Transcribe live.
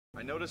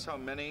I notice how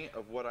many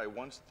of what I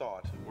once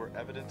thought were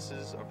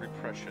evidences of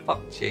repression.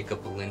 Fuck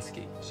Jacob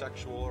Alinsky.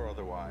 Sexual or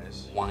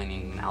otherwise.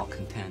 Whining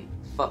malcontent.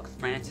 Fuck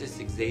Francis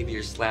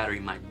Xavier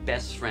Slattery, my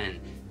best friend,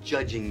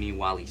 judging me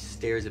while he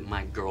stares at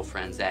my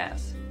girlfriend's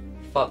ass.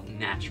 Fuck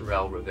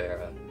Naturel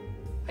Rivera.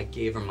 I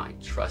gave her my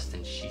trust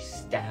and she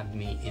stabbed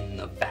me in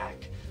the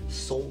back.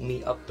 Sold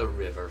me up the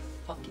river.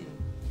 Fucking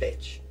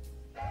bitch.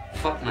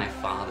 Fuck my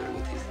father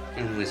with his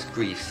endless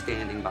grief,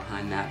 standing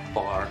behind that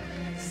bar,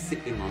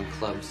 sipping on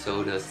club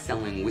soda,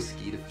 selling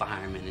whiskey to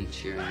firemen and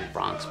cheering the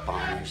Bronx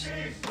Bombers.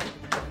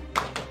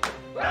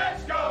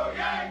 Let's go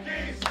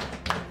Yankees!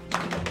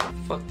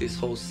 Fuck this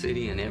whole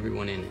city and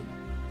everyone in it.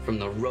 From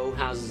the row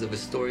houses of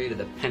Astoria to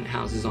the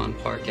penthouses on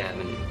Park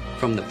Avenue.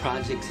 From the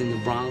projects in the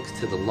Bronx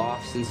to the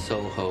lofts in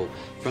Soho.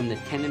 From the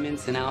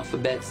tenements in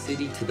Alphabet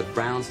City to the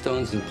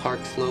brownstones in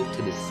Park Slope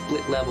to the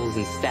split levels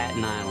in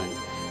Staten Island.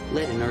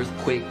 Let an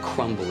earthquake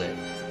crumble it.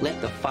 Let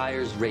the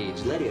fires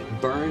rage. Let it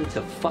burn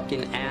to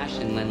fucking ash,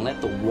 and then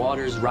let the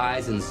waters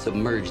rise and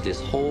submerge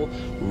this whole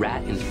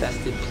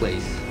rat-infested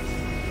place.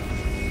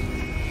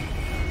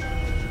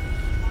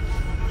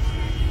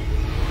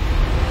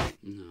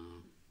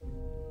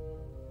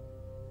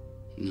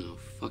 No,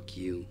 fuck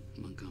you,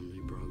 Montgomery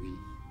Brogan.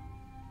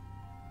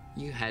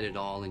 You had it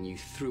all and you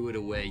threw it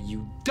away,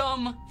 you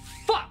dumb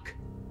fuck!